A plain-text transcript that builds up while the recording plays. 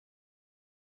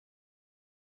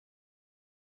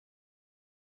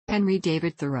Henry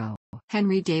David Thoreau.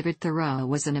 Henry David Thoreau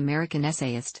was an American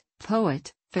essayist,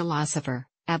 poet, philosopher,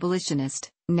 abolitionist,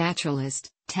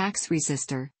 naturalist, tax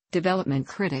resister, development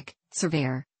critic,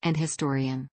 surveyor, and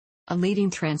historian. A leading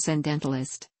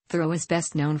transcendentalist, Thoreau is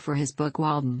best known for his book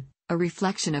Walden, a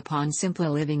reflection upon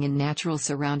simple living in natural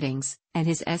surroundings, and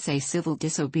his essay Civil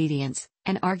Disobedience,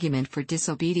 an argument for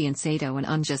disobedience to an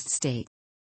unjust state.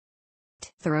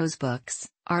 Thoreau's books,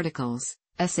 articles,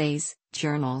 essays,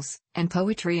 journals, and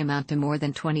poetry amount to more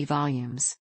than 20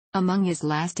 volumes. Among his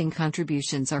lasting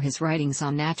contributions are his writings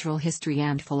on natural history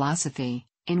and philosophy,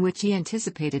 in which he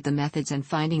anticipated the methods and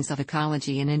findings of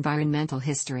ecology and environmental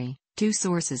history, two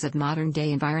sources of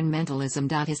modern-day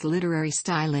environmentalism. His literary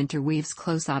style interweaves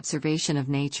close observation of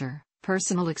nature,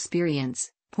 personal experience,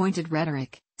 pointed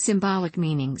rhetoric, symbolic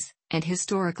meanings, and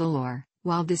historical lore,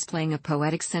 while displaying a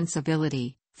poetic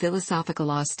sensibility,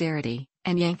 philosophical austerity,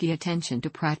 and Yankee attention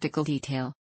to practical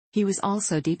detail. He was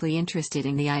also deeply interested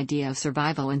in the idea of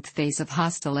survival in the face of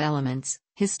hostile elements,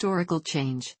 historical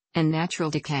change, and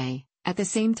natural decay. At the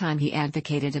same time, he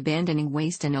advocated abandoning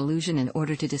waste and illusion in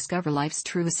order to discover life's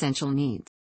true essential needs.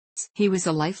 He was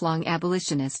a lifelong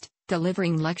abolitionist,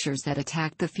 delivering lectures that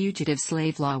attacked the fugitive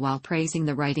slave law while praising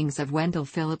the writings of Wendell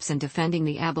Phillips and defending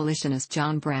the abolitionist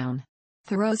John Brown.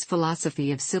 Thoreau's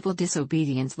philosophy of civil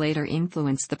disobedience later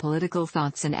influenced the political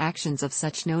thoughts and actions of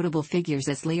such notable figures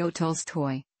as Leo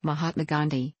Tolstoy, Mahatma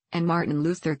Gandhi, and Martin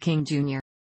Luther King Jr.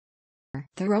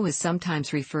 Thoreau is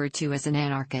sometimes referred to as an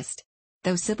anarchist.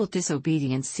 Though civil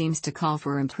disobedience seems to call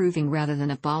for improving rather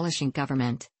than abolishing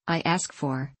government, I ask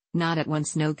for, not at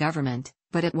once no government,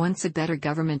 but at once a better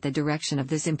government. The direction of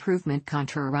this improvement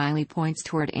contrarily points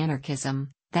toward anarchism,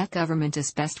 that government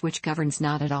is best which governs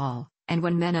not at all, and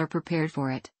when men are prepared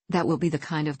for it, that will be the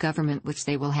kind of government which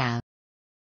they will have.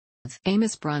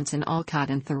 Amos Bronson Alcott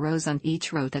and Thoreau's on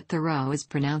each wrote that Thoreau is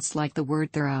pronounced like the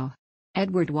word Thoreau.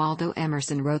 Edward Waldo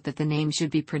Emerson wrote that the name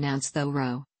should be pronounced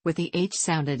Thoreau, with the H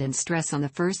sounded and stress on the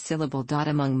first syllable.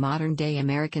 Among modern-day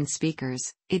American speakers,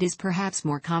 it is perhaps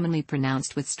more commonly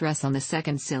pronounced with stress on the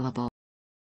second syllable.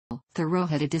 Thoreau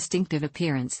had a distinctive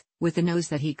appearance, with a nose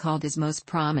that he called his most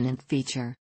prominent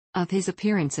feature. Of his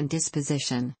appearance and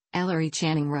disposition, Ellery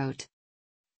Channing wrote,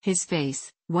 "His face,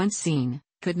 once seen,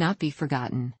 could not be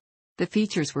forgotten. The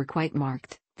features were quite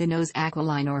marked, the nose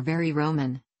aquiline or very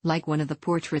Roman, like one of the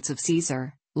portraits of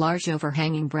Caesar, large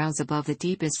overhanging brows above the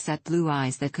deepest set blue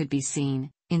eyes that could be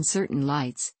seen, in certain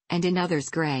lights, and in others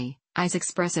gray, eyes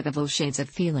expressive of all shades of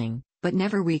feeling, but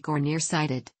never weak or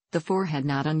nearsighted, the forehead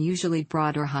not unusually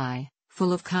broad or high,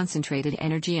 full of concentrated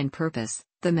energy and purpose,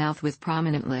 the mouth with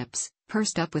prominent lips,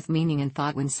 pursed up with meaning and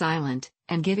thought when silent,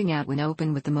 and giving out when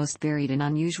open with the most varied and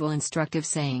unusual instructive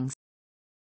sayings."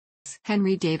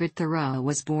 Henry David Thoreau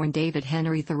was born David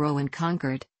Henry Thoreau in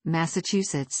Concord,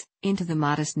 Massachusetts, into the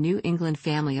modest New England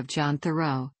family of John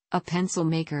Thoreau, a pencil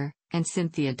maker, and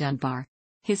Cynthia Dunbar.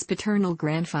 His paternal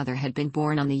grandfather had been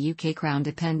born on the UK Crown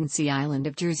Dependency Island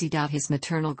of Jersey. His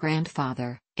maternal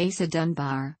grandfather, Asa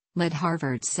Dunbar, led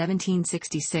Harvard's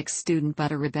 1766 student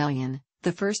butter rebellion,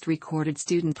 the first recorded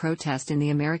student protest in the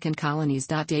American colonies.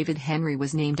 David Henry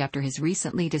was named after his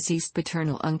recently deceased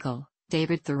paternal uncle,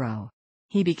 David Thoreau.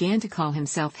 He began to call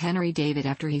himself Henry David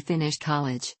after he finished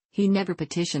college. He never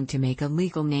petitioned to make a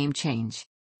legal name change.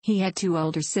 He had two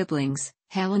older siblings,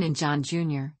 Helen and John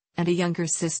Jr., and a younger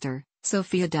sister,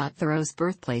 Sophia. Thoreau's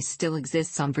birthplace still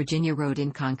exists on Virginia Road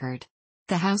in Concord.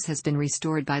 The house has been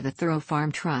restored by the Thoreau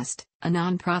Farm Trust, a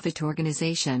non-profit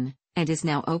organization, and is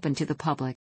now open to the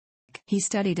public. He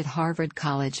studied at Harvard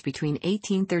College between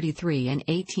 1833 and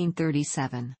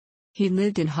 1837. He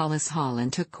lived in Hollis Hall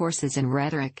and took courses in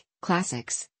rhetoric,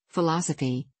 classics,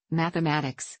 philosophy,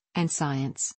 mathematics, and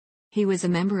science. He was a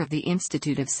member of the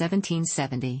Institute of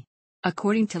 1770.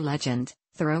 According to legend,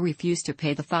 Thoreau refused to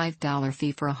pay the $5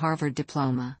 fee for a Harvard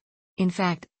diploma. In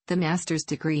fact, the master's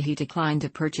degree he declined to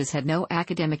purchase had no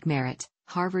academic merit.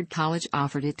 Harvard College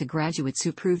offered it to graduates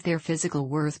who proved their physical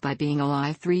worth by being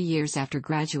alive 3 years after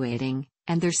graduating,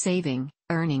 and their saving,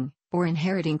 earning, or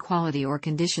inheriting quality or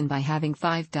condition by having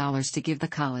 $5 to give the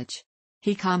college.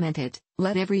 He commented,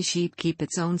 "Let every sheep keep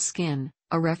its own skin,"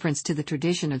 a reference to the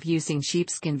tradition of using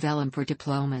sheepskin vellum for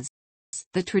diplomas.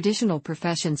 The traditional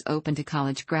professions open to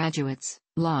college graduates,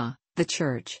 law, the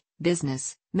church,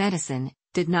 business, medicine,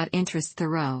 did not interest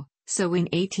Thoreau, so in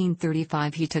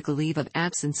 1835 he took a leave of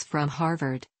absence from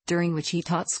Harvard, during which he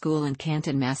taught school in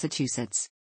Canton, Massachusetts.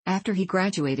 After he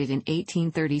graduated in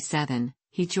 1837,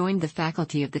 he joined the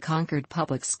faculty of the Concord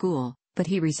Public School, but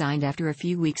he resigned after a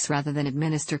few weeks rather than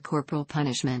administer corporal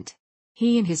punishment.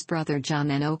 He and his brother John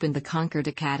then opened the Concord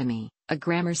Academy, a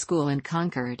grammar school in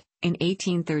Concord, in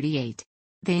 1838.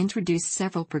 They introduced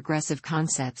several progressive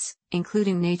concepts,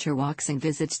 including nature walks and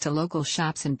visits to local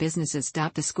shops and businesses.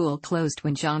 The school closed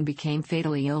when John became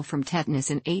fatally ill from tetanus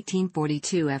in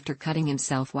 1842 after cutting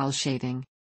himself while shaving.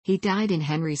 He died in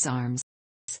Henry's arms.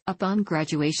 Upon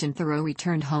graduation, Thoreau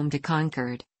returned home to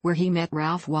Concord, where he met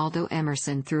Ralph Waldo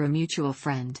Emerson through a mutual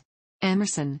friend.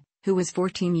 Emerson, who was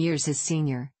 14 years his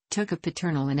senior, took a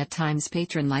paternal and at times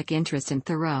patron-like interest in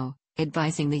Thoreau,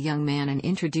 advising the young man and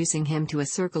introducing him to a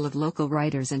circle of local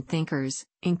writers and thinkers,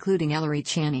 including Ellery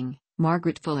Channing,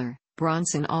 Margaret Fuller,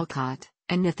 Bronson Alcott,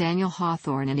 and Nathaniel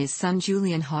Hawthorne and his son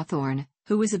Julian Hawthorne,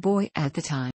 who was a boy at the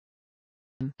time.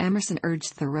 Emerson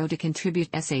urged Thoreau to contribute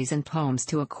essays and poems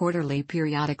to a quarterly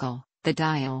periodical, The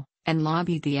Dial, and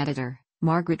lobbied the editor,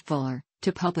 Margaret Fuller,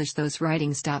 to publish those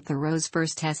writings. Thoreau's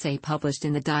first essay published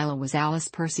in The Dial was Alice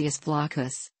Perseus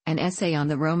Flaccus, an essay on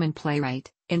the Roman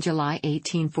playwright, in July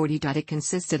 1840. It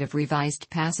consisted of revised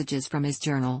passages from his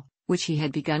journal, which he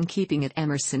had begun keeping at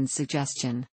Emerson's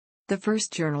suggestion. The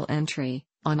first journal entry,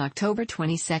 on October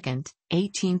 22,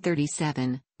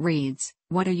 1837, reads,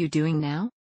 "What are you doing now?"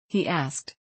 he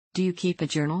asked. "Do you keep a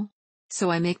journal?" "So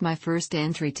I make my first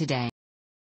entry today."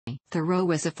 Thoreau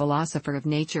was a philosopher of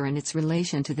nature and its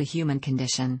relation to the human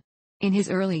condition. In his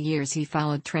early years he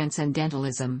followed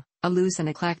transcendentalism, a loose and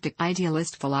eclectic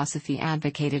idealist philosophy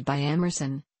advocated by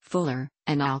Emerson, Fuller,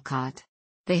 and Alcott.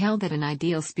 They held that an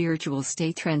ideal spiritual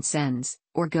state transcends,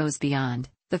 or goes beyond,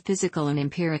 the physical and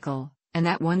empirical, and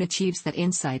that one achieves that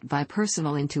insight by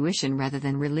personal intuition rather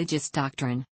than religious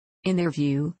doctrine. In their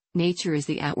view, nature is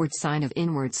the outward sign of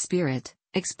inward spirit,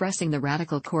 expressing the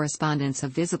radical correspondence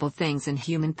of visible things and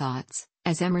human thoughts,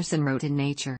 as Emerson wrote in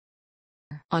Nature.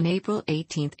 On April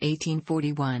 18,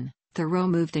 1841, Thoreau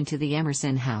moved into the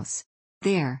Emerson house.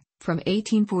 There, from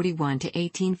 1841 to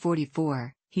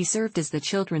 1844, he served as the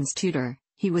children's tutor.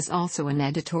 He was also an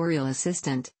editorial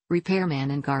assistant,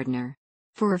 repairman and gardener.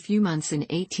 For a few months in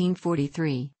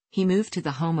 1843, he moved to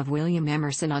the home of William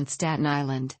Emerson on Staten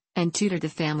Island, and tutored the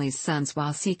family's sons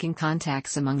while seeking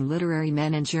contacts among literary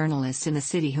men and journalists in the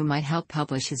city who might help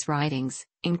publish his writings,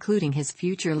 including his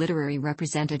future literary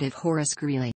representative Horace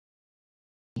Greeley.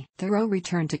 Thoreau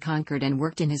returned to Concord and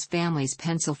worked in his family's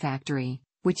pencil factory,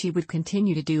 which he would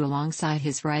continue to do alongside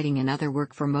his writing and other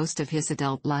work for most of his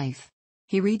adult life.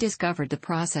 He rediscovered the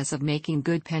process of making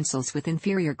good pencils with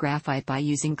inferior graphite by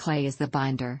using clay as the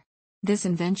binder. This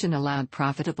invention allowed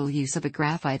profitable use of a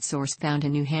graphite source found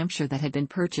in New Hampshire that had been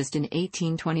purchased in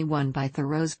 1821 by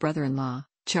Thoreau's brother-in-law,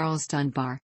 Charles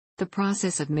Dunbar. The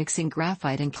process of mixing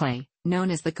graphite and clay, known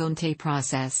as the Conté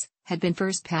process, had been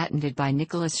first patented by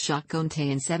Nicholas Jacques Conté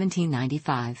in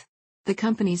 1795. The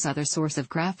company's other source of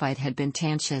graphite had been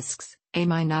Tanchisks, a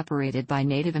mine operated by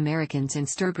Native Americans in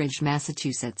Sturbridge,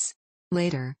 Massachusetts.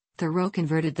 Later, Thoreau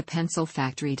converted the pencil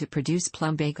factory to produce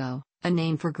plumbago, a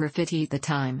name for graffiti at the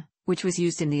time, which was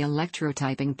used in the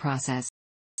electrotyping process.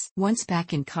 Once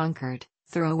back in Concord,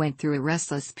 Thoreau went through a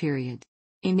restless period.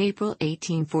 In April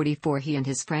 1844 he and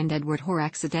his friend Edward Hoare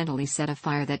accidentally set a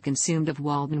fire that consumed of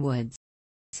Walden woods.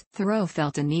 Thoreau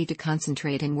felt a need to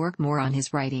concentrate and work more on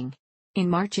his writing. In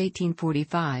March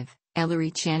 1845, Ellery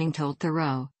Channing told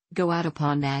Thoreau, "Go out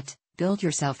upon that, build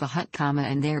yourself a hut,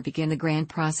 and there begin the grand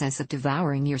process of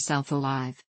devouring yourself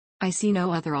alive. I see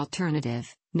no other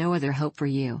alternative, no other hope for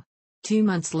you." 2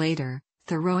 months later,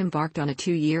 Thoreau embarked on a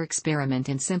 2-year experiment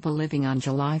in simple living on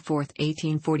July 4,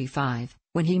 1845,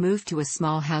 when he moved to a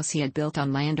small house he had built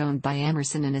on land owned by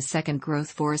Emerson and a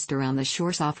second-growth forest around the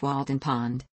shores off Walden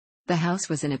Pond. The house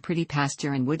was in a pretty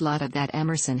pasture and woodlot that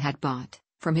Emerson had bought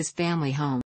from his family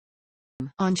home.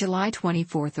 On July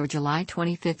 24 or July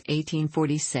 25,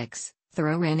 1846,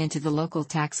 Thoreau ran into the local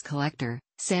tax collector,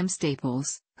 Sam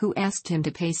Staples, who asked him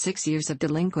to pay 6 years of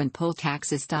delinquent poll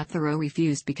taxes. Thoreau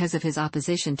refused because of his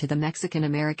opposition to the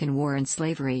Mexican-American War and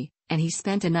slavery, and he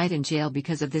spent a night in jail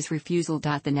because of this refusal.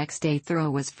 The next day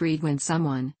Thoreau was freed when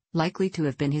someone, likely to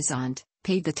have been his aunt,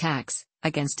 paid the tax,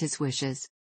 against his wishes.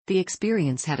 The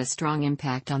experience had a strong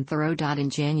impact on Thoreau. In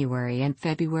January and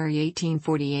February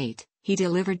 1848, he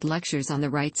delivered lectures on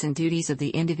the rights and duties of the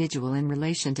individual in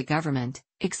relation to government,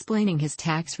 explaining his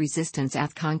tax resistance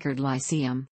at Concord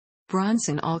Lyceum.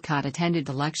 Bronson Alcott attended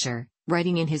the lecture,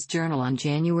 writing in his journal on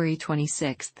January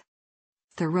 26.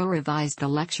 Thoreau revised the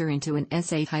lecture into an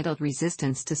essay titled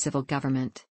Resistance to Civil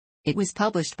Government. It was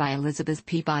published by Elizabeth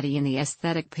Peabody in the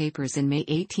Aesthetic Papers in May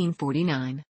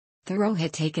 1849. Thoreau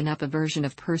had taken up a version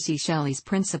of Percy Shelley's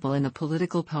principle in the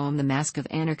political poem The Mask of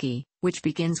Anarchy, which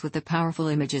begins with the powerful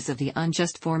images of the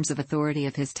unjust forms of authority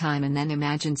of his time and then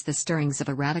imagines the stirrings of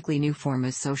a radically new form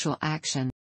of social action.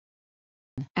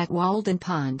 At Walden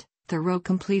Pond, Thoreau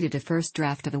completed a first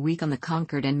draft of A Week on the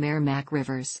Concord and Merrimack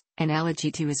Rivers, an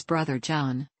elegy to his brother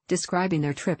John, describing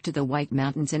their trip to the White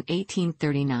Mountains in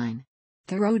 1839.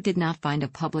 Thoreau did not find a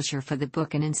publisher for the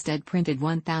book and instead printed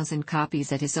 1,000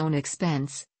 copies at his own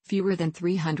expense. Fewer than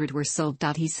 300 were sold.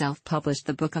 He self-published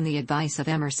the book on the advice of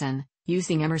Emerson,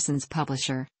 using Emerson's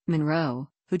publisher, Monroe,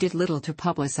 who did little to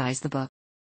publicize the book.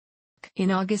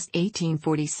 In August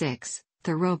 1846,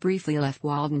 Thoreau briefly left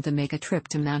Walden to make a trip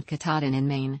to Mount Katahdin in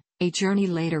Maine, a journey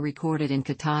later recorded in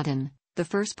Katahdin, the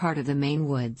first part of the Maine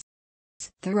woods.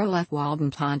 Thoreau left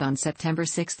Walden Pond on September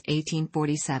 6,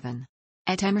 1847.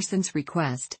 At Emerson's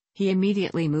request, he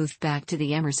immediately moved back to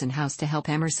the Emerson house to help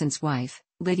Emerson's wife,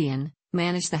 Lydian,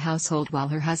 manage the household while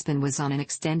her husband was on an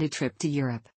extended trip to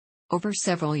Europe. Over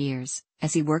several years,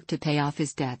 as he worked to pay off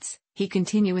his debts, he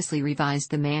continuously revised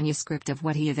the manuscript of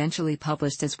what he eventually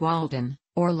published as Walden,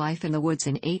 or Life in the Woods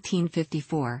in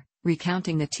 1854,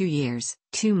 recounting the 2 years,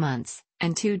 2 months,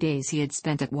 and 2 days he had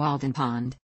spent at Walden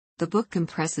Pond. The book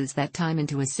compresses that time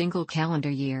into a single calendar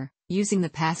year, using the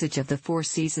passage of the 4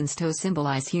 seasons to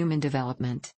symbolize human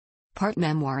development. Part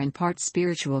memoir and part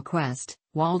spiritual quest,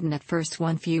 Walden at first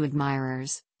won few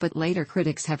admirers, but later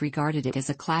critics have regarded it as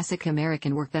a classic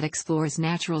American work that explores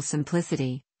natural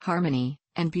simplicity, harmony,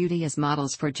 and beauty as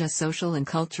models for just social and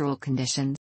cultural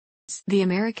conditions. The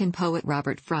American poet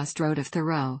Robert Frost wrote of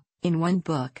Thoreau, "In one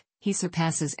book, he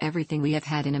surpasses everything we have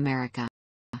had in America."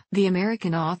 The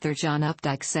American author John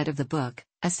Updike said of the book,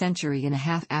 "A century and a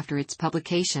half after its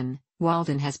publication,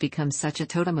 Walden has become such a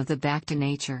totem of the back to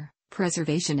nature,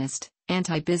 preservationist,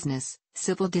 anti-business,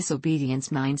 civil disobedience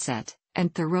mindset,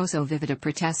 and Thoreau so vivid a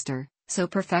protester, so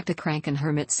perfect a crank and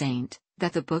hermit saint,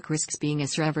 that the book risks being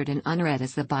as revered and unread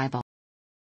as the Bible."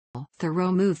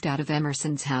 Thoreau moved out of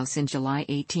Emerson's house in July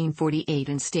 1848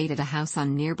 and stayed at a house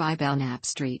on nearby Belknap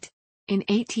Street. In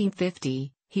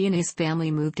 1850, he and his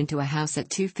family moved into a house at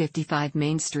 255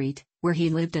 Main Street, where he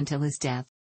lived until his death.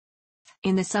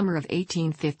 In the summer of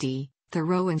 1850,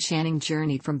 Thoreau and Channing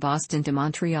journeyed from Boston to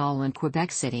Montreal and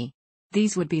Quebec City.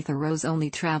 These would be Thoreau's only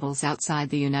travels outside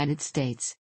the United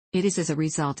States. It is as a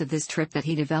result of this trip that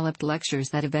he developed lectures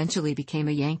that eventually became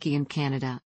a Yankee in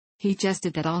Canada. He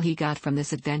jested that all he got from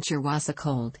this adventure was a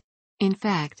cold. In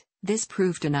fact, this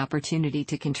proved an opportunity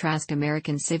to contrast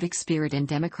American civic spirit and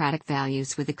democratic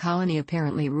values with a colony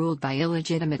apparently ruled by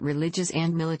illegitimate religious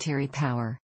and military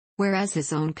power. Whereas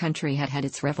his own country had had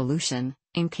its revolution,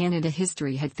 in Canada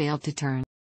history had failed to turn.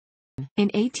 In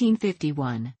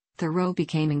 1851, Thoreau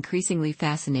became increasingly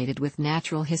fascinated with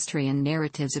natural history and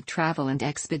narratives of travel and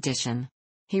expedition.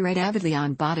 He read avidly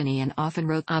on botany and often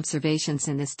wrote observations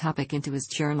in this topic into his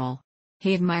journal.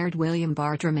 He admired William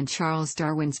Bartram and Charles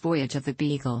Darwin's Voyage of the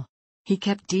Beagle. He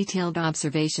kept detailed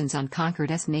observations on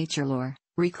Concord's nature lore,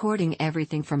 recording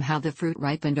everything from how the fruit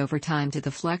ripened over time to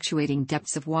the fluctuating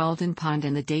depths of Walden Pond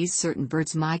and the days certain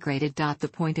birds migrated. The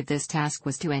point of this task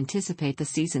was to anticipate the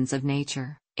seasons of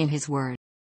nature, in his word.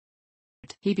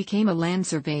 He became a land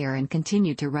surveyor and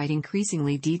continued to write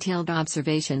increasingly detailed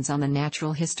observations on the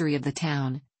natural history of the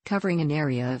town, covering an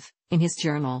area of, in his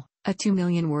journal, a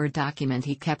 2-million-word document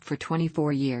he kept for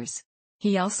 24 years.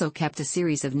 He also kept a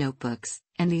series of notebooks,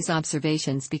 and these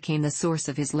observations became the source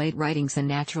of his late writings in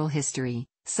natural history,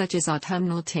 such as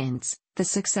Autumnal Tints, The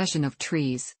Succession of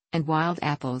Trees, and Wild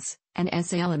Apples, an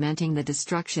essay lamenting the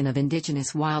destruction of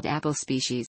indigenous wild apple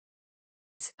species.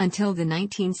 Until the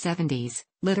 1970s,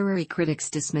 literary critics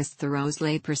dismissed Thoreau's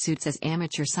late pursuits as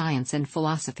amateur science and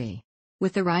philosophy.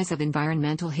 With the rise of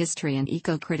environmental history and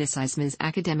eco-criticism as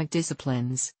academic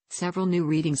disciplines, several new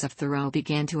readings of Thoreau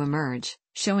began to emerge,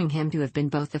 showing him to have been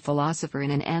both a philosopher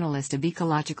and an analyst of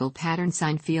ecological pattern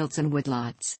sign fields and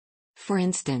woodlots. For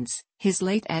instance, his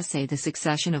late essay The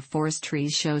Succession of Forest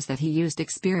Trees shows that he used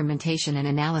experimentation and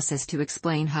analysis to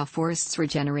explain how forests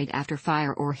regenerate after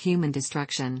fire or human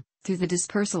destruction, through the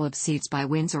dispersal of seeds by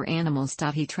winds or animals.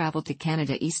 He traveled to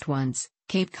Canada East once,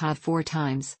 Cape Cod 4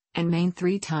 times, and Maine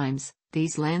 3 times.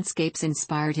 These landscapes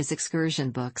inspired his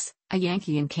excursion books, A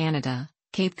Yankee in Canada,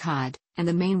 Cape Cod, and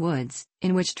the Maine Woods,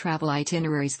 in which travel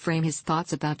itineraries frame his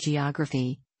thoughts about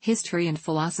geography, history and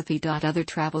philosophy. Other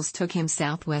travels took him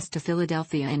southwest to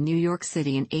Philadelphia and New York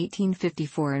City in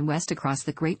 1854 and west across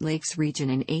the Great Lakes region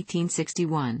in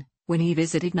 1861, when he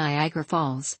visited Niagara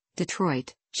Falls,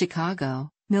 Detroit,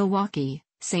 Chicago, Milwaukee,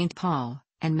 St. Paul,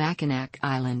 and Mackinac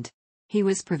Island. He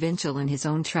was provincial in his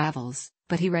own travels,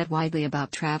 but he read widely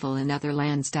about travel in other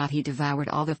lands. He devoured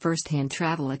all the first-hand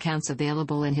travel accounts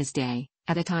available in his day,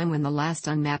 at a time when the last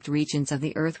unmapped regions of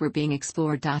the Earth were being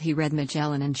explored. He read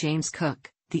Magellan and James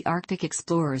Cook, the Arctic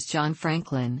explorers John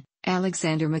Franklin,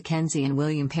 Alexander Mackenzie and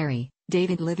William Perry,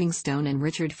 David Livingstone and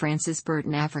Richard Francis Burt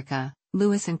in Africa,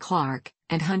 Lewis and Clark,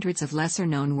 and hundreds of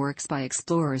lesser-known works by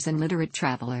explorers and literate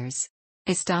travelers.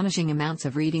 Astonishing amounts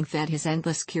of reading fed his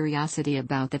endless curiosity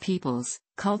about the peoples,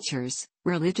 cultures,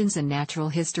 religions and natural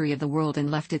history of the world and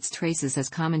left its traces as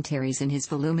commentaries in his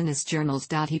voluminous journals.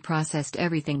 He processed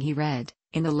everything he read,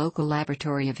 in the local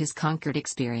laboratory of his Concord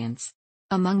experience.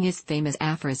 Among his famous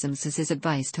aphorisms is his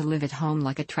advice to live at home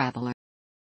like a traveler.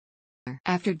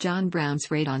 After John Brown's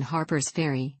raid on Harper's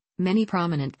Ferry, many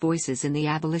prominent voices in the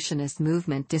abolitionist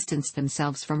movement distanced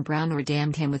themselves from Brown or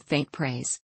damned him with faint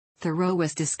praise. Thoreau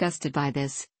was disgusted by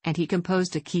this, and he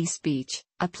composed a key speech,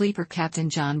 a plea for Captain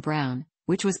John Brown,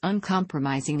 which was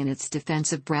uncompromising in its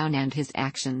defense of Brown and his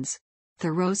actions.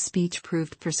 Thoreau's speech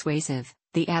proved persuasive.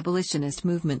 The abolitionist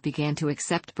movement began to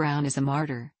accept Brown as a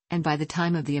martyr, and by the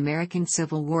time of the American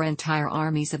Civil War entire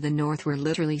armies of the North were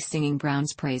literally singing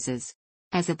Brown's praises.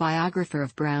 As a biographer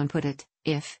of Brown put it,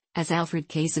 if, as Alfred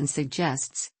Kazin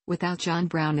suggests, without John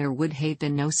Brown there would have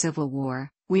been no Civil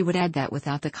War, we would add that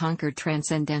without the Concord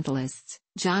transcendentalists,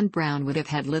 John Brown would have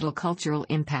had little cultural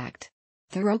impact.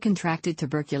 Thoreau contracted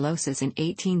tuberculosis in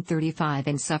 1835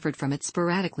 and suffered from it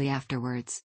sporadically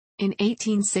afterwards. In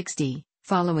 1860,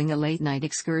 following a late-night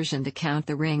excursion to count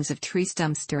the rings of tree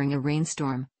stumps during a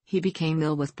rainstorm, he became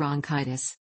ill with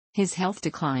bronchitis. His health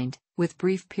declined, with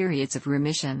brief periods of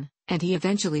remission, and he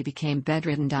eventually became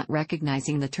bedridden.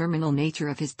 Recognizing the terminal nature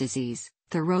of his disease,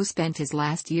 Thoreau spent his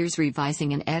last years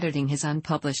revising and editing his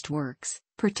unpublished works,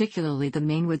 particularly the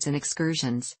Mainwoods and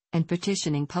Excursions, and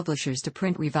petitioning publishers to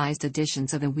print revised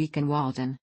editions of A Week in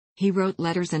Walden. He wrote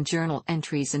letters and journal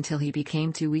entries until he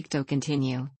became too weak to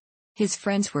continue. His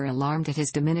friends were alarmed at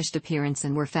his diminished appearance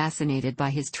and were fascinated by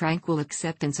his tranquil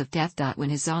acceptance of death. When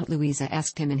his Aunt Louisa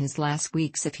asked him in his last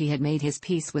weeks if he had made his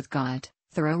peace with God,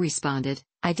 Thoreau responded,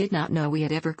 "I did not know we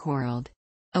had ever quarreled."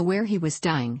 Aware he was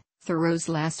dying, Thoreau's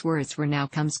last words were "Now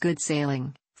comes good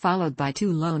sailing," followed by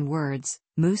two lone words,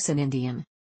 "Moose and Indian."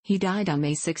 He died on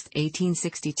May 6,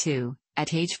 1862,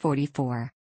 at age 44.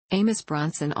 Amos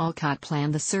Bronson Alcott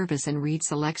planned the service and read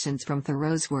selections from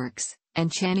Thoreau's works, and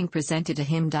Channing presented a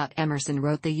hymn. Emerson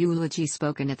wrote the eulogy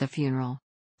spoken at the funeral.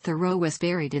 Thoreau was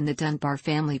buried in the Dunbar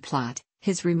family plot.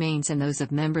 His remains and those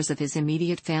of members of his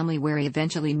immediate family were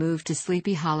eventually moved to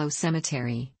Sleepy Hollow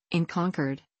Cemetery, in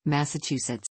Concord,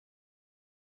 Massachusetts.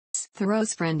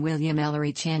 Thoreau's friend William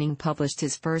Ellery Channing published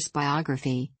his first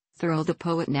biography, Thoreau the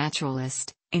Poet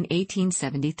Naturalist, in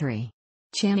 1873.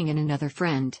 Channing and another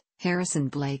friend, Harrison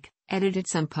Blake, edited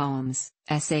some poems,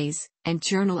 essays, and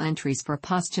journal entries for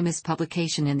posthumous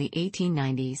publication in the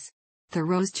 1890s.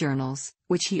 Thoreau's journals,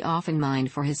 which he often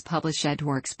mined for his published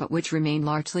works but which remain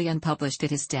largely unpublished at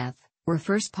his death, were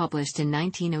first published in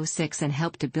 1906 and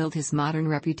helped to build his modern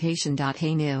reputation.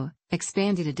 A new,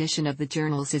 expanded edition of the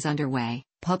journals is underway,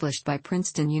 published by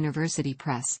Princeton University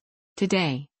Press.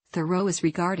 Today, Thoreau is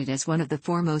regarded as one of the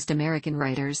foremost American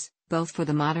writers, both for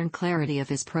the modern clarity of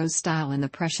his prose style and the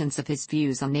prescience of his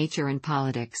views on nature and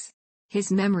politics. His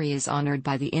memory is honored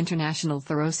by the International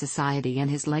Thoreau Society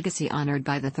and his legacy honored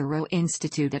by the Thoreau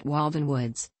Institute at Walden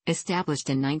Woods, established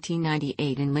in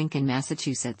 1998 in Lincoln,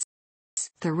 Massachusetts.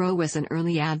 Thoreau was an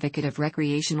early advocate of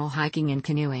recreational hiking and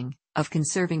canoeing, of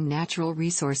conserving natural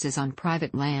resources on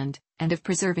private land, and of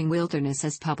preserving wilderness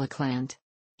as public land.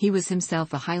 He was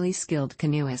himself a highly skilled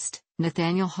canoeist.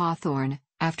 Nathaniel Hawthorne,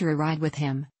 after a ride with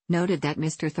him, noted that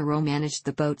Mr. Thoreau managed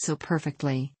the boat so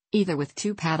perfectly, either with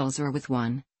two paddles or with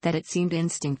one, that it seemed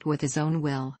instinct with his own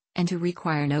will, and to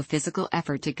require no physical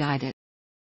effort to guide it.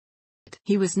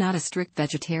 He was not a strict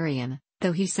vegetarian,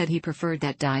 though he said he preferred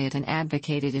that diet and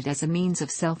advocated it as a means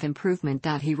of self-improvement.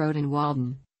 He wrote in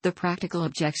Walden, "The practical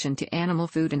objection to animal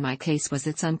food in my case was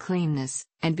its uncleanness,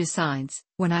 and besides,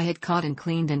 when I had caught and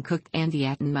cleaned and cooked and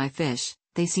eaten my fish,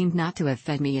 they seemed not to have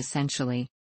fed me essentially.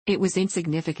 It was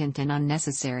insignificant and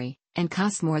unnecessary, and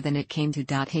cost more than it came to.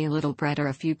 A little bread or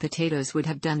a few potatoes would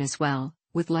have done as well,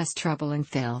 with less trouble and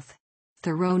filth."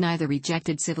 Thoreau neither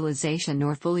rejected civilization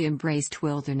nor fully embraced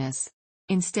wilderness.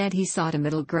 Instead he sought a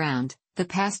middle ground, the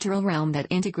pastoral realm that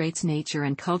integrates nature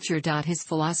and culture. His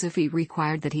philosophy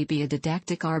required that he be a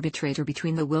didactic arbitrator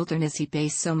between the wilderness he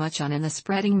based so much on and the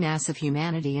spreading mass of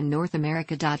humanity in North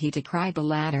America. He decried the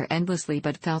latter endlessly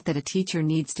but felt that a teacher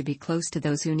needs to be close to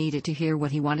those who needed to hear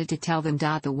what he wanted to tell them.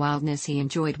 The wildness he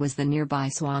enjoyed was the nearby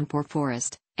swamp or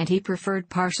forest, and he preferred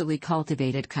partially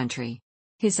cultivated country.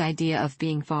 His idea of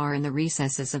being far in the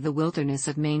recesses of the wilderness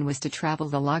of Maine was to travel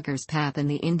the logger's path and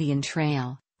the Indian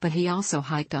trail, but he also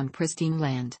hiked on pristine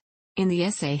land. In the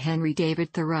essay Henry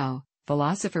David Thoreau,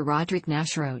 philosopher Roderick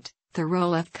Nash wrote, Thoreau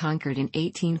left Concord in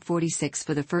 1846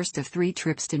 for the first of 3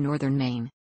 trips to northern Maine.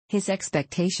 His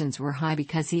expectations were high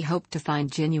because he hoped to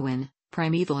find genuine,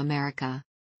 primeval America.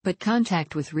 But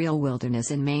contact with real wilderness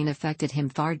in Maine affected him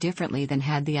far differently than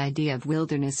had the idea of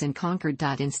wilderness in Concord.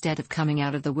 Instead of coming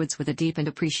out of the woods with a deepened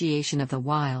appreciation of the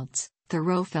wilds,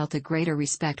 Thoreau felt a greater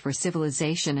respect for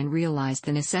civilization and realized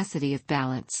the necessity of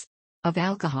balance. Of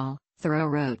alcohol, Thoreau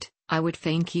wrote, "I would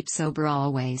fain keep sober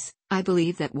always. I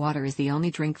believe that water is the only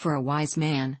drink for a wise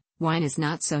man, wine is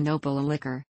not so noble a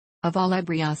liquor. Of all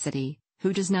ebriosity,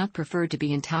 who does not prefer to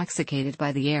be intoxicated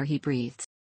by the air he breathes?"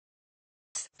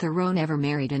 Thoreau never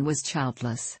married and was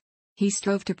childless. He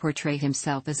strove to portray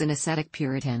himself as an ascetic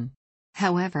Puritan.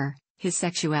 However, his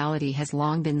sexuality has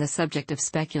long been the subject of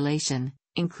speculation,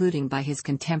 including by his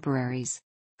contemporaries.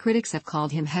 Critics have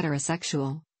called him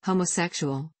heterosexual,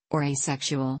 homosexual, or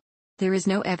asexual. There is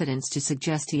no evidence to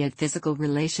suggest he had physical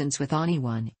relations with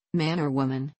anyone, man or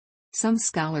woman. Some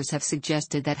scholars have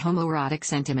suggested that homoerotic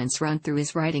sentiments run through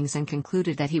his writings and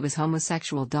concluded that he was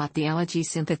homosexual. The elegy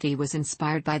Sympathy was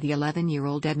inspired by the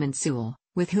 11-year-old Edmund Sewell,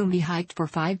 with whom he hiked for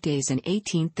 5 days in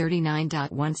 1839.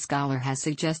 One scholar has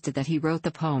suggested that he wrote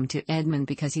the poem to Edmund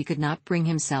because he could not bring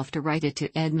himself to write it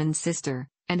to Edmund's sister,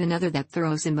 and another that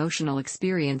Thoreau's emotional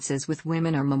experiences with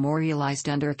women are memorialized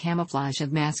under a camouflage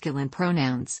of masculine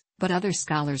pronouns, but other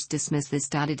scholars dismiss this.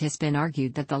 It has been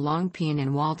argued that the long paean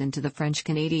in Walden to the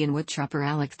French-Canadian woodchopper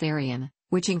Alec,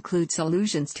 which includes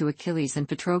allusions to Achilles and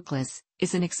Patroclus,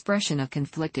 is an expression of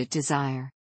conflicted desire.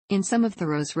 In some of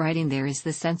Thoreau's writing there is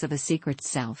the sense of a secret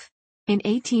self. In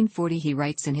 1840 he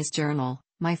writes in his journal,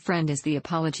 "My friend is the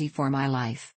apology for my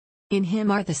life. In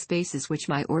him are the spaces which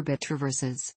my orbit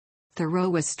traverses." Thoreau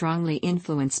was strongly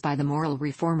influenced by the moral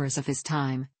reformers of his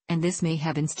time, and this may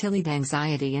have instilled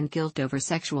anxiety and guilt over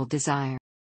sexual desire.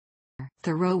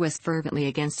 Thoreau was fervently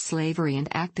against slavery and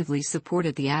actively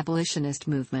supported the abolitionist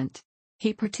movement.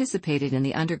 He participated in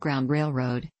the Underground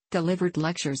Railroad, delivered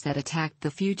lectures that attacked the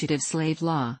fugitive slave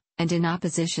law, and in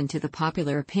opposition to the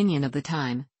popular opinion of the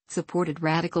time, supported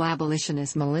radical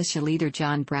abolitionist militia leader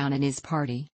John Brown and his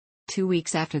party. 2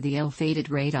 weeks after the ill-fated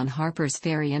raid on Harper's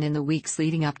Ferry and in the weeks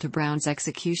leading up to Brown's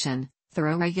execution,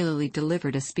 Thoreau regularly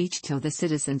delivered a speech to the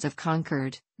citizens of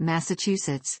Concord,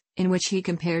 Massachusetts, in which he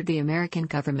compared the American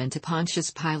government to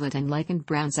Pontius Pilate and likened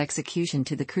Brown's execution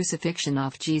to the crucifixion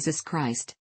of Jesus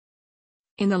Christ.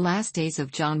 In the last days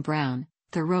of John Brown,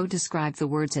 Thoreau described the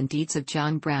words and deeds of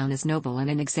John Brown as noble and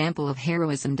an example of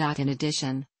heroism. In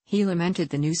addition, he lamented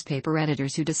the newspaper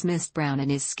editors who dismissed Brown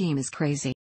and his scheme as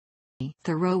crazy.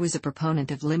 Thoreau was a proponent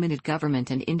of limited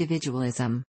government and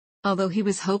individualism. Although he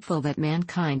was hopeful that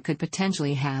mankind could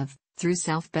potentially have, through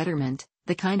self-betterment,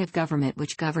 the kind of government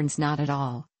which governs not at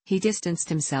all, he distanced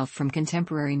himself from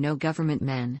contemporary no-government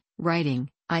men, writing,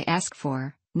 "I ask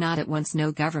for, not at once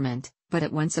no government, but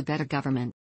at once a better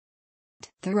government."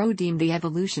 Thoreau deemed the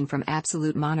evolution from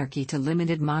absolute monarchy to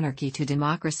limited monarchy to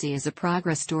democracy as a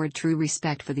progress toward true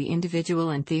respect for the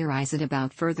individual and theorized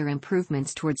about further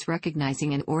improvements towards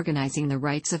recognizing and organizing the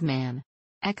rights of man.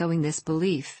 Echoing this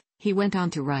belief, he went on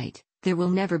to write, "There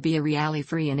will never be a really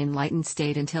free and enlightened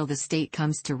state until the state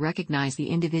comes to recognize the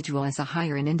individual as a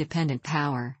higher and independent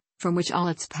power, from which all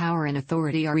its power and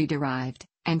authority are derived,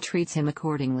 and treats him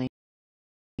accordingly."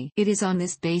 It is on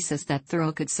this basis that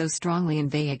Thoreau could so strongly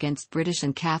inveigh against British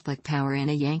and Catholic power in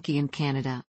a Yankee in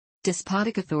Canada.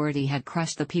 Despotic authority had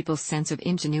crushed the people's sense of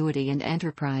ingenuity and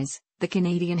enterprise. The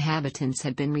Canadian inhabitants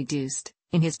had been reduced,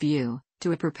 in his view,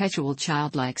 to a perpetual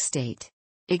childlike state.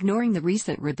 Ignoring the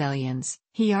recent rebellions,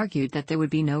 he argued that there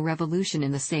would be no revolution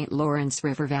in the St. Lawrence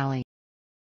River Valley.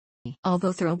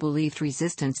 Although Thoreau believed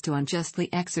resistance to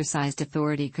unjustly exercised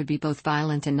authority could be both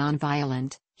violent and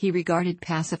non-violent, he regarded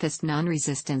pacifist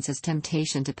non-resistance as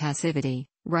temptation to passivity,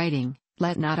 writing,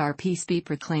 "Let not our peace be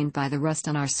proclaimed by the rust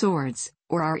on our swords,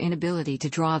 or our inability to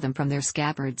draw them from their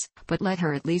scabbards, but let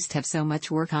her at least have so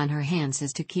much work on her hands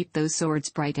as to keep those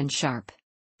swords bright and sharp."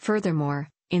 Furthermore,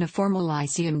 in a formal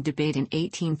Lyceum debate in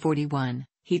 1841,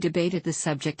 he debated the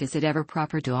subject: is it ever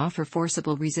proper to offer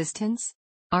forcible resistance?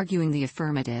 Arguing the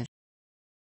affirmative.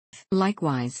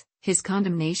 Likewise, his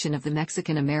condemnation of the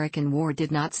Mexican-American War did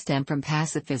not stem from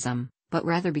pacifism, but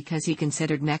rather because he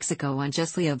considered Mexico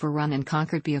unjustly overrun and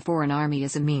conquered by a foreign army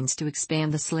as a means to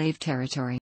expand the slave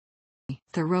territory.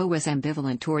 Thoreau was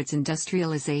ambivalent towards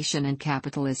industrialization and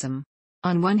capitalism.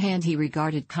 On one hand, he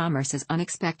regarded commerce as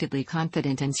unexpectedly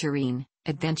confident and serene,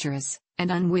 adventurous,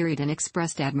 and unwearied, and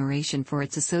expressed admiration for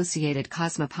its associated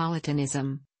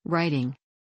cosmopolitanism, writing.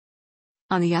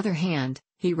 On the other hand,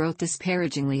 he wrote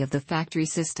disparagingly of the factory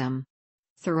system.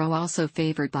 Thoreau also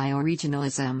favored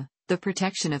bioregionalism, the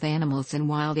protection of animals in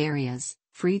wild areas,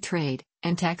 free trade,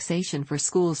 and taxation for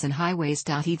schools and highways.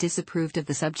 He disapproved of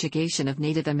the subjugation of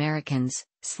Native Americans,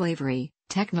 slavery,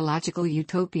 technological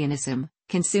utopianism,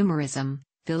 consumerism,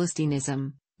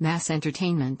 Philistinism, mass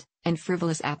entertainment, and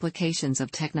frivolous applications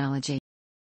of technology.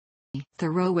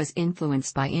 Thoreau was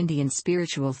influenced by Indian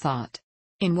spiritual thought.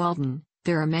 In Walden,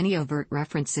 there are many overt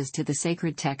references to the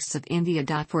sacred texts of India.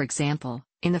 For example,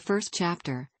 in the first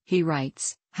chapter, he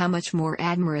writes, "How much more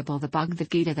admirable the Bhagavad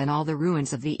Gita than all the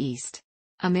ruins of the East."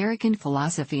 American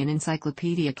Philosophy and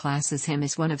Encyclopedia classes him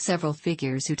as one of several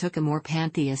figures who took a more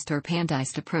pantheist or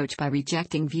pandeist approach by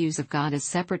rejecting views of God as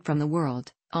separate from the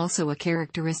world, also a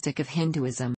characteristic of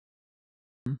Hinduism.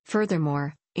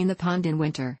 Furthermore, in The Pond in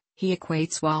Winter, he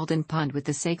equates Walden Pond with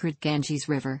the sacred Ganges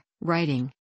River,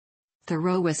 writing,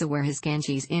 Thoreau was aware his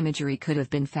Ganges imagery could have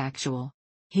been factual.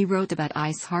 He wrote about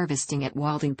ice harvesting at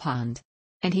Walden Pond.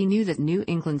 And he knew that New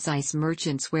England's ice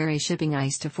merchants were shipping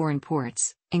ice to foreign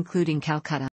ports, including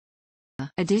Calcutta.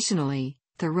 Additionally,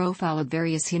 Thoreau followed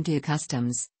various Hindu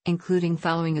customs, including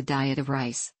following a diet of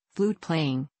rice, flute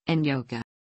playing, and yoga.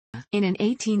 In an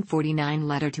 1849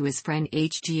 letter to his friend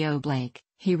H.G.O. Blake,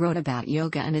 he wrote about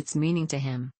yoga and its meaning to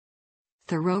him.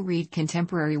 Thoreau read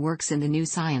contemporary works in the new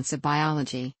science of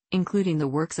biology, including the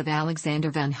works of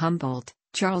Alexander von Humboldt,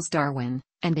 Charles Darwin,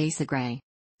 and Asa Gray.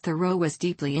 Thoreau was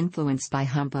deeply influenced by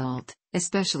Humboldt,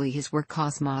 especially his work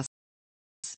Cosmos.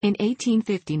 In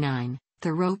 1859,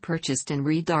 Thoreau purchased and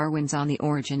read Darwin's On the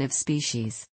Origin of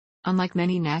Species. Unlike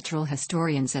many natural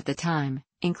historians at the time,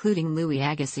 including Louis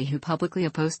Agassiz, who publicly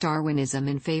opposed Darwinism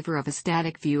in favor of a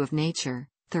static view of nature,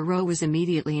 Thoreau was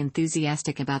immediately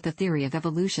enthusiastic about the theory of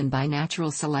evolution by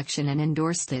natural selection and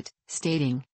endorsed it,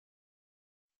 stating,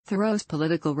 Thoreau's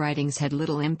political writings had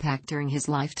little impact during his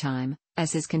lifetime,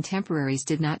 as his contemporaries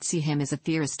did not see him as a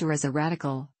theorist or as a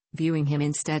radical, viewing him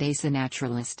instead as a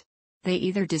naturalist. They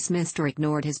either dismissed or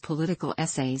ignored his political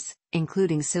essays,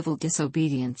 including Civil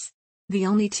Disobedience. The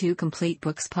only two complete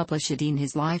books published in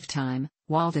his lifetime,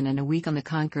 Walden and A Week on the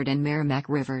Concord and Merrimack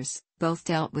Rivers, both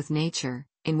dealt with nature,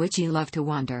 in which he loved to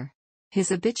wander.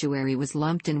 His obituary was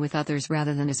lumped in with others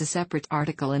rather than as a separate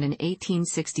article in an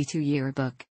 1862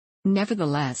 yearbook.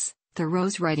 Nevertheless,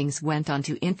 Thoreau's writings went on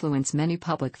to influence many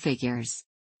public figures.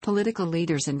 Political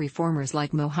leaders and reformers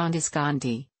like Mohandas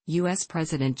Gandhi, U.S.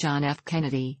 President John F.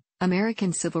 Kennedy,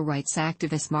 American civil rights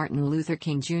activist Martin Luther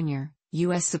King Jr.,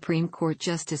 U.S. Supreme Court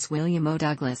Justice William O.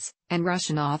 Douglas, and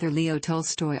Russian author Leo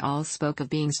Tolstoy all spoke of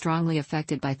being strongly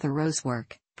affected by Thoreau's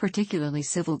work, particularly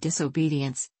Civil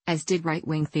Disobedience, as did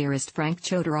right-wing theorist Frank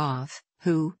Chodorov,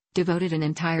 who devoted an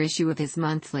entire issue of his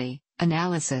monthly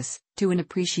Analysis to an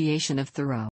appreciation of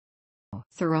Thoreau.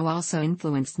 Thoreau also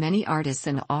influenced many artists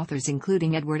and authors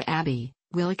including Edward Abbey,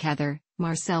 Willa Cather,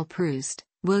 Marcel Proust,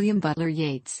 William Butler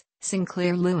Yeats,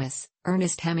 Sinclair Lewis,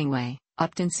 Ernest Hemingway,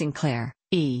 Upton Sinclair,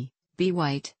 E. B.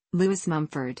 White, Lewis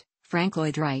Mumford, Frank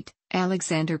Lloyd Wright,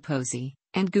 Alexander Posey,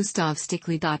 and Gustav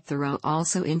Stickley. Thoreau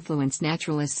also influenced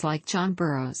naturalists like John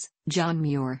Burroughs, John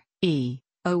Muir, E.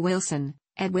 O. Wilson,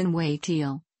 Edwin Way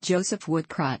Teale, Joseph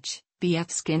Woodcroft, B. F.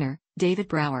 Skinner, David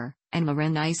Brower, and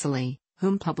Loren Eiseley,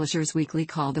 whom Publishers Weekly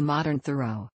called the modern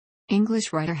Thoreau.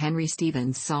 English writer Henry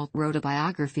Stevens Salt wrote a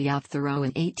biography of Thoreau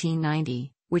in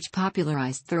 1890, which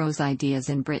popularized Thoreau's ideas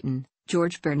in Britain.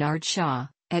 George Bernard Shaw,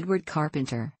 Edward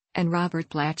Carpenter, and Robert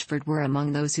Blatchford were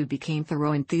among those who became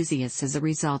Thoreau enthusiasts as a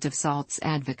result of Salt's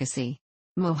advocacy.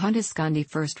 Mohandas Gandhi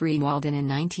first read Walden in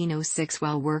 1906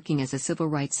 while working as a civil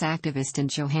rights activist in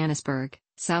Johannesburg,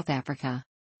 South Africa.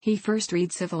 He first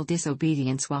read Civil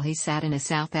Disobedience while he sat in a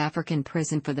South African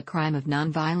prison for the crime of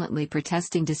nonviolently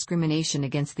protesting discrimination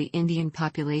against the Indian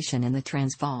population in the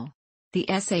Transvaal. The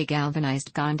essay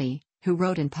galvanized Gandhi, who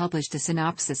wrote and published a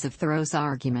synopsis of Thoreau's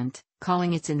argument,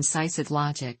 calling its incisive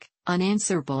logic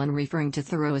unanswerable and referring to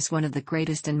Thoreau as one of the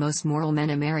greatest and most moral men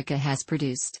America has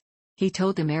produced. He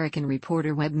told American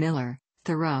reporter Webb Miller,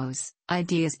 Thoreau's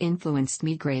ideas influenced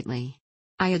me greatly.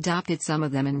 I adopted some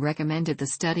of them and recommended the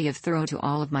study of Thoreau to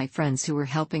all of my friends who were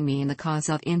helping me in the cause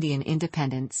of Indian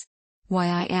independence. Why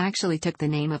I actually took the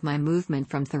name of my movement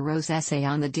from Thoreau's essay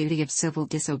on the duty of civil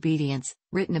disobedience,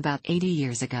 written about 80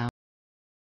 years ago.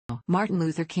 Martin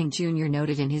Luther King Jr.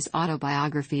 noted in his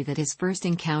autobiography that his first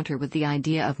encounter with the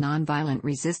idea of nonviolent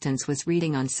resistance was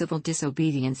reading on civil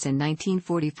disobedience in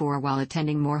 1944 while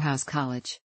attending Morehouse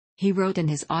College. He wrote in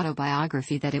his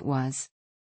autobiography that it was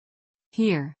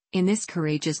here, in this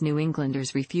courageous New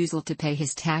Englander's refusal to pay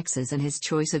his taxes and his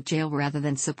choice of jail rather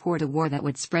than support a war that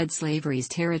would spread slavery's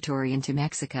territory into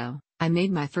Mexico, I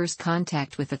made my first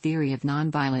contact with the theory of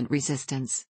nonviolent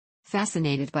resistance.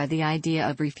 Fascinated by the idea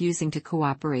of refusing to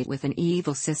cooperate with an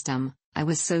evil system, I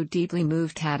was so deeply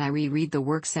moved had I reread the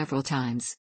work several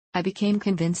times. I became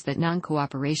convinced that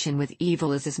non-cooperation with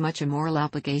evil is as much a moral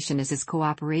obligation as is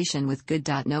cooperation with good.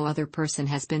 No other person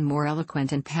has been more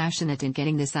eloquent and passionate in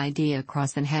getting this idea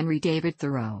across than Henry David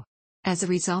Thoreau. As a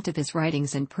result of his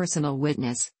writings and personal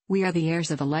witness, we are the heirs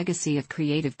of a legacy of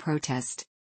creative protest.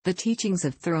 The teachings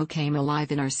of Thoreau came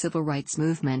alive in our civil rights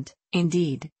movement.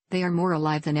 Indeed, they are more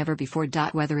alive than ever before.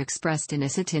 Whether expressed in a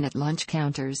sit-in at lunch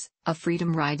counters, a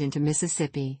freedom ride into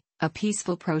Mississippi, a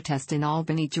peaceful protest in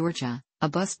Albany, Georgia, a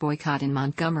bus boycott in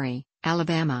Montgomery,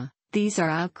 Alabama, these are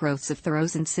outgrowths of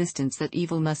Thoreau's insistence that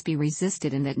evil must be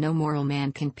resisted and that no moral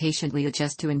man can patiently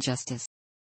adjust to injustice.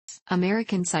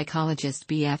 American psychologist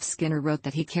B.F. Skinner wrote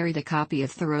that he carried a copy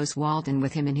of Thoreau's Walden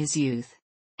with him in his youth.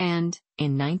 And,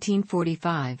 in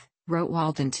 1945, wrote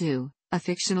Walden too, a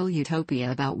fictional utopia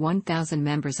about 1,000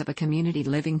 members of a community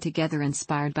living together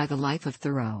inspired by the life of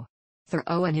Thoreau.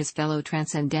 Thoreau and his fellow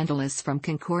transcendentalists from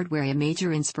Concord were a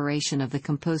major inspiration of the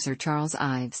composer Charles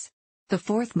Ives. The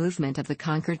fourth movement of the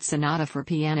Concord Sonata for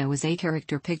piano was a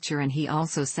character picture, and he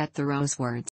also set Thoreau's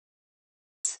words.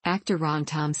 Actor Ron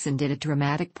Thompson did a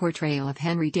dramatic portrayal of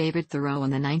Henry David Thoreau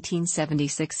on the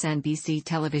 1976 NBC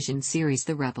television series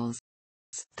The Rebels.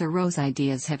 Thoreau's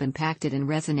ideas have impacted and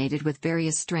resonated with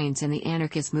various strains in the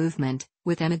anarchist movement,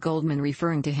 with Emma Goldman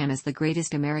referring to him as the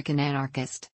greatest American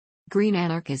anarchist. Green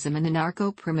anarchism and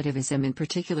anarcho-primitivism in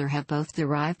particular have both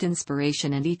derived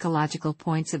inspiration and ecological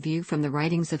points of view from the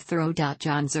writings of Thoreau.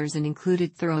 John Zerzan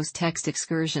included Thoreau's text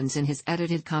excursions in his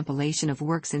edited compilation of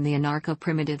works in the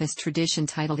anarcho-primitivist tradition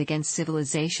titled Against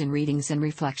Civilization Readings and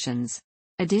Reflections.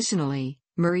 Additionally,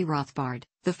 Murray Rothbard,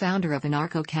 the founder of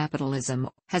anarcho-capitalism,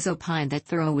 has opined that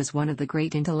Thoreau was one of the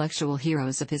great intellectual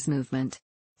heroes of his movement.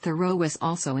 Thoreau was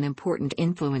also an important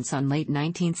influence on late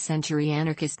 19th century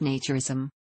anarchist naturism.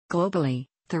 Globally,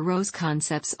 Thoreau's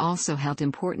concepts also held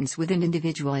importance within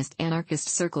individualist anarchist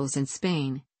circles in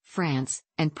Spain, France,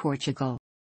 and Portugal.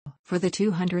 For the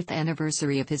 200th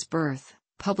anniversary of his birth,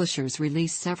 publishers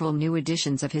released several new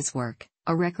editions of his work: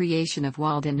 a Recreation of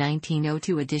Walden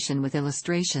 1902 edition with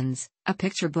illustrations, a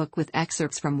picture book with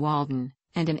excerpts from Walden,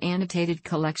 and an annotated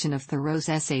collection of Thoreau's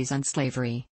essays on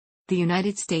slavery. The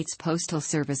United States Postal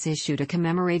Service issued a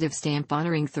commemorative stamp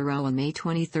honoring Thoreau on May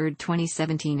 23,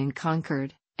 2017 in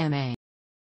Concord, MA.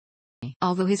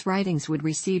 Although his writings would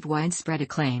receive widespread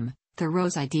acclaim,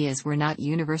 Thoreau's ideas were not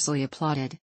universally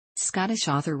applauded. Scottish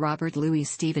author Robert Louis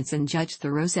Stevenson judged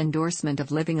Thoreau's endorsement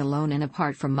of living alone and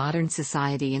apart from modern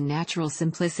society and natural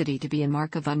simplicity to be a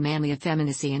mark of unmanly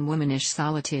effeminacy and womanish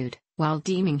solitude, while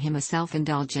deeming him a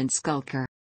self-indulgent skulker.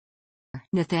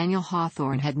 Nathaniel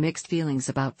Hawthorne had mixed feelings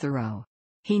about Thoreau.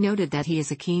 He noted that he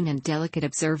is a keen and delicate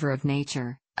observer of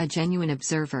nature, a genuine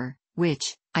observer,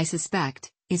 which, I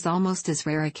suspect, is almost as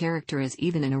rare a character as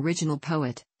even an original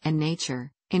poet, and nature,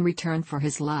 in return for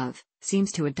his love, seems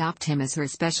to adopt him as her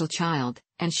special child,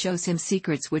 and shows him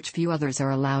secrets which few others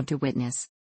are allowed to witness.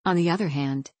 On the other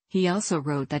hand, he also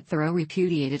wrote that Thoreau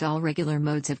repudiated all regular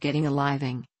modes of getting a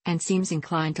living, and seems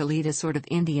inclined to lead a sort of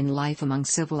Indian life among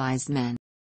civilized men.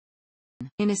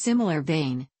 In a similar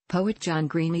vein, poet John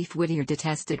Greenleaf Whittier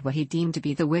detested what he deemed to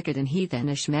be the wicked and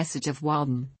heathenish message of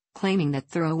Walden, claiming that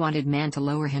Thoreau wanted man to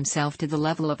lower himself to the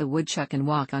level of a woodchuck and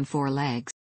walk on four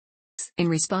legs. In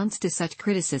response to such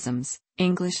criticisms,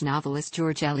 English novelist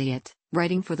George Eliot,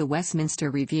 writing for the Westminster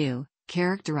Review,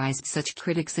 characterized such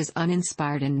critics as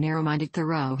uninspired and narrow-minded.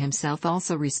 Thoreau himself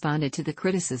also responded to the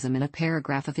criticism in a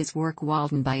paragraph of his work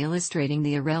Walden by illustrating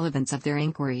the irrelevance of their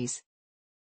inquiries.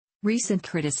 Recent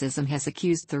criticism has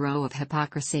accused Thoreau of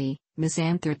hypocrisy,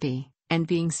 misanthropy, and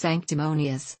being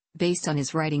sanctimonious, based on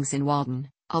his writings in Walden,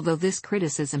 although this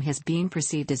criticism has been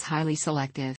perceived as highly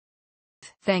selective.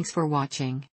 Thanks for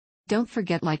watching. Don't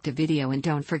forget to like the video and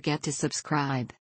don't forget to subscribe.